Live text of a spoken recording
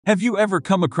Have you ever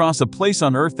come across a place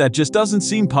on Earth that just doesn't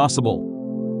seem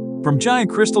possible? From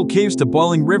giant crystal caves to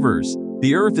boiling rivers,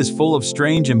 the Earth is full of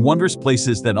strange and wondrous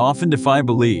places that often defy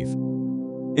belief.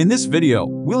 In this video,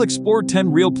 we'll explore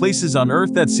 10 real places on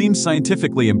Earth that seem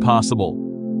scientifically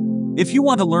impossible. If you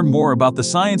want to learn more about the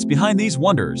science behind these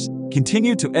wonders,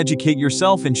 continue to educate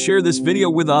yourself and share this video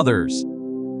with others.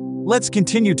 Let's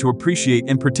continue to appreciate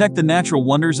and protect the natural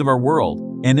wonders of our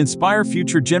world, and inspire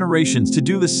future generations to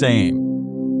do the same.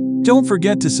 Don't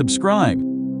forget to subscribe.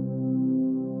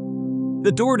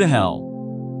 The Door to Hell.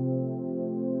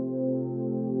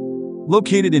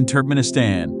 Located in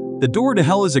Turkmenistan, the Door to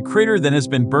Hell is a crater that has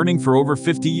been burning for over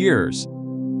 50 years.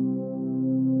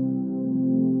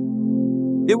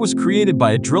 It was created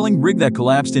by a drilling rig that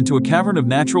collapsed into a cavern of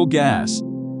natural gas,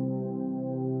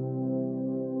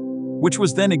 which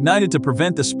was then ignited to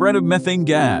prevent the spread of methane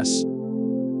gas.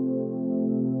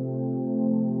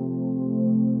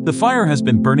 The fire has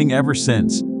been burning ever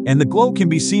since, and the glow can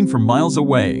be seen from miles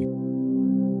away.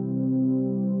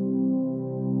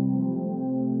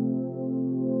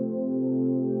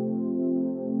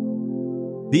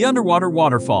 The Underwater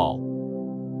Waterfall.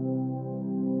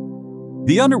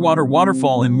 The underwater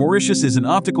waterfall in Mauritius is an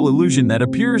optical illusion that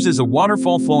appears as a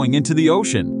waterfall flowing into the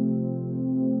ocean.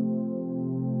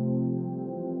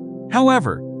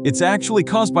 However, it's actually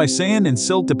caused by sand and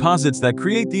silt deposits that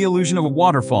create the illusion of a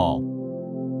waterfall.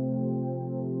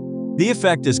 The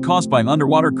effect is caused by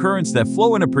underwater currents that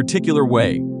flow in a particular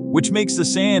way, which makes the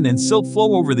sand and silt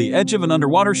flow over the edge of an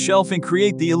underwater shelf and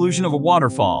create the illusion of a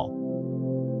waterfall.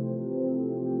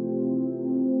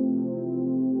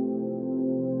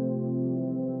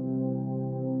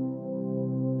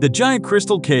 The Giant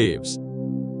Crystal Caves.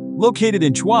 Located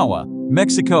in Chihuahua,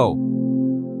 Mexico.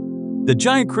 The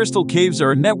Giant Crystal Caves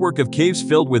are a network of caves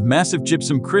filled with massive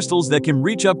gypsum crystals that can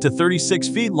reach up to 36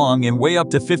 feet long and weigh up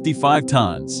to 55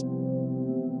 tons.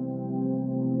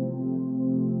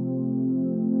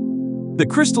 The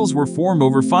crystals were formed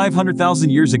over 500,000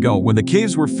 years ago when the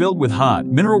caves were filled with hot,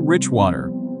 mineral-rich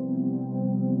water.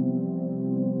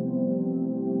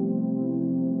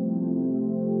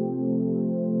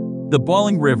 The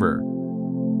Boiling River.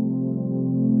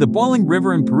 The Boiling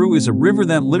River in Peru is a river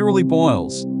that literally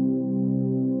boils.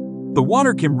 The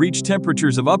water can reach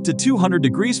temperatures of up to 200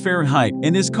 degrees Fahrenheit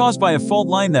and is caused by a fault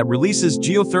line that releases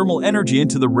geothermal energy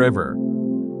into the river.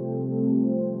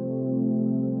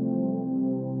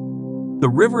 The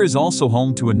river is also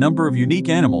home to a number of unique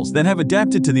animals that have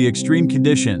adapted to the extreme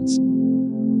conditions.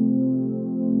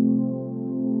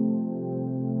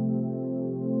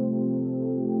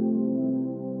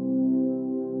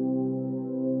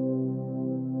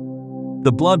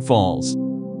 The Blood Falls.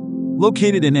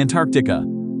 Located in Antarctica.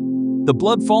 The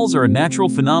blood falls are a natural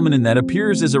phenomenon that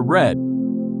appears as a red,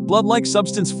 blood-like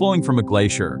substance flowing from a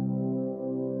glacier.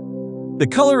 The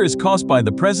color is caused by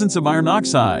the presence of iron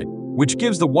oxide, which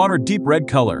gives the water deep red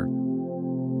color.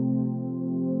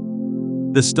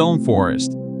 The Stone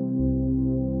Forest.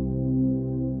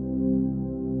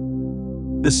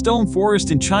 The Stone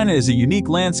Forest in China is a unique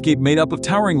landscape made up of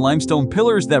towering limestone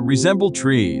pillars that resemble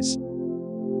trees.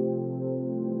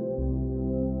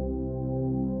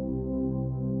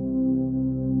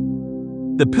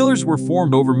 The pillars were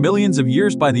formed over millions of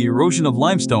years by the erosion of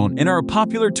limestone and are a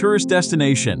popular tourist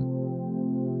destination.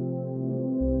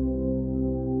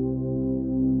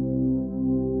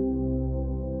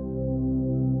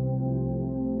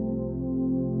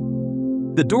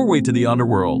 The Doorway to the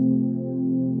Underworld.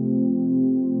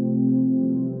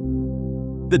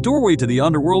 The doorway to the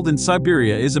underworld in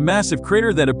Siberia is a massive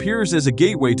crater that appears as a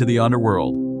gateway to the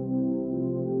underworld.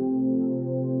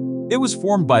 It was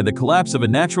formed by the collapse of a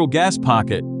natural gas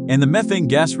pocket, and the methane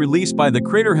gas released by the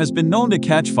crater has been known to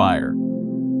catch fire.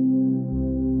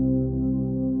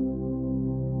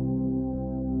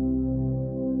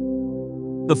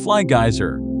 The Fly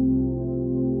Geyser.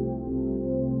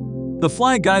 The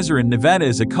Fly Geyser in Nevada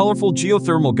is a colorful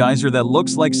geothermal geyser that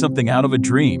looks like something out of a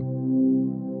dream.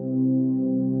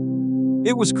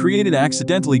 It was created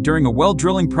accidentally during a well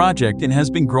drilling project and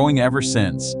has been growing ever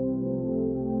since.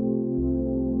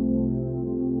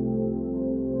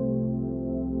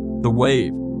 The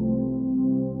Wave.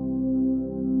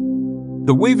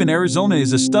 The Wave in Arizona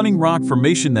is a stunning rock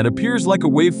formation that appears like a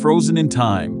wave frozen in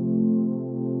time.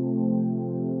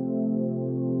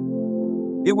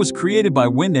 It was created by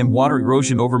wind and water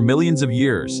erosion over millions of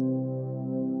years.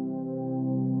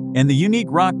 And the unique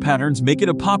rock patterns make it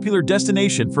a popular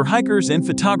destination for hikers and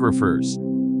photographers.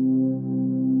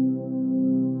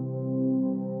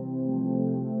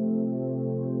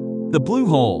 The Blue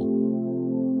Hole.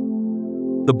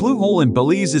 The Blue Hole in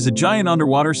Belize is a giant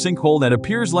underwater sinkhole that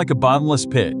appears like a bottomless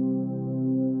pit.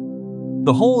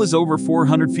 The hole is over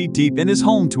 400 feet deep and is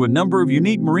home to a number of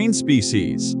unique marine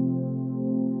species.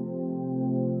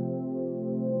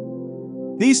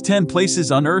 These 10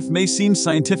 places on Earth may seem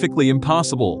scientifically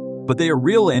impossible, but they are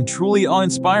real and truly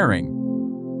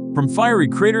awe-inspiring. From fiery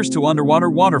craters to underwater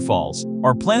waterfalls,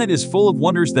 our planet is full of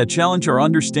wonders that challenge our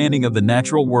understanding of the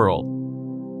natural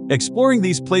world. Exploring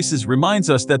these places reminds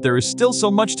us that there is still so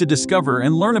much to discover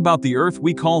and learn about the Earth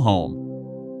we call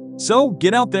home. So,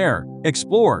 get out there,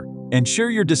 explore, and share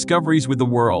your discoveries with the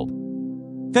world.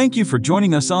 Thank you for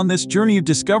joining us on this journey of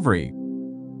discovery.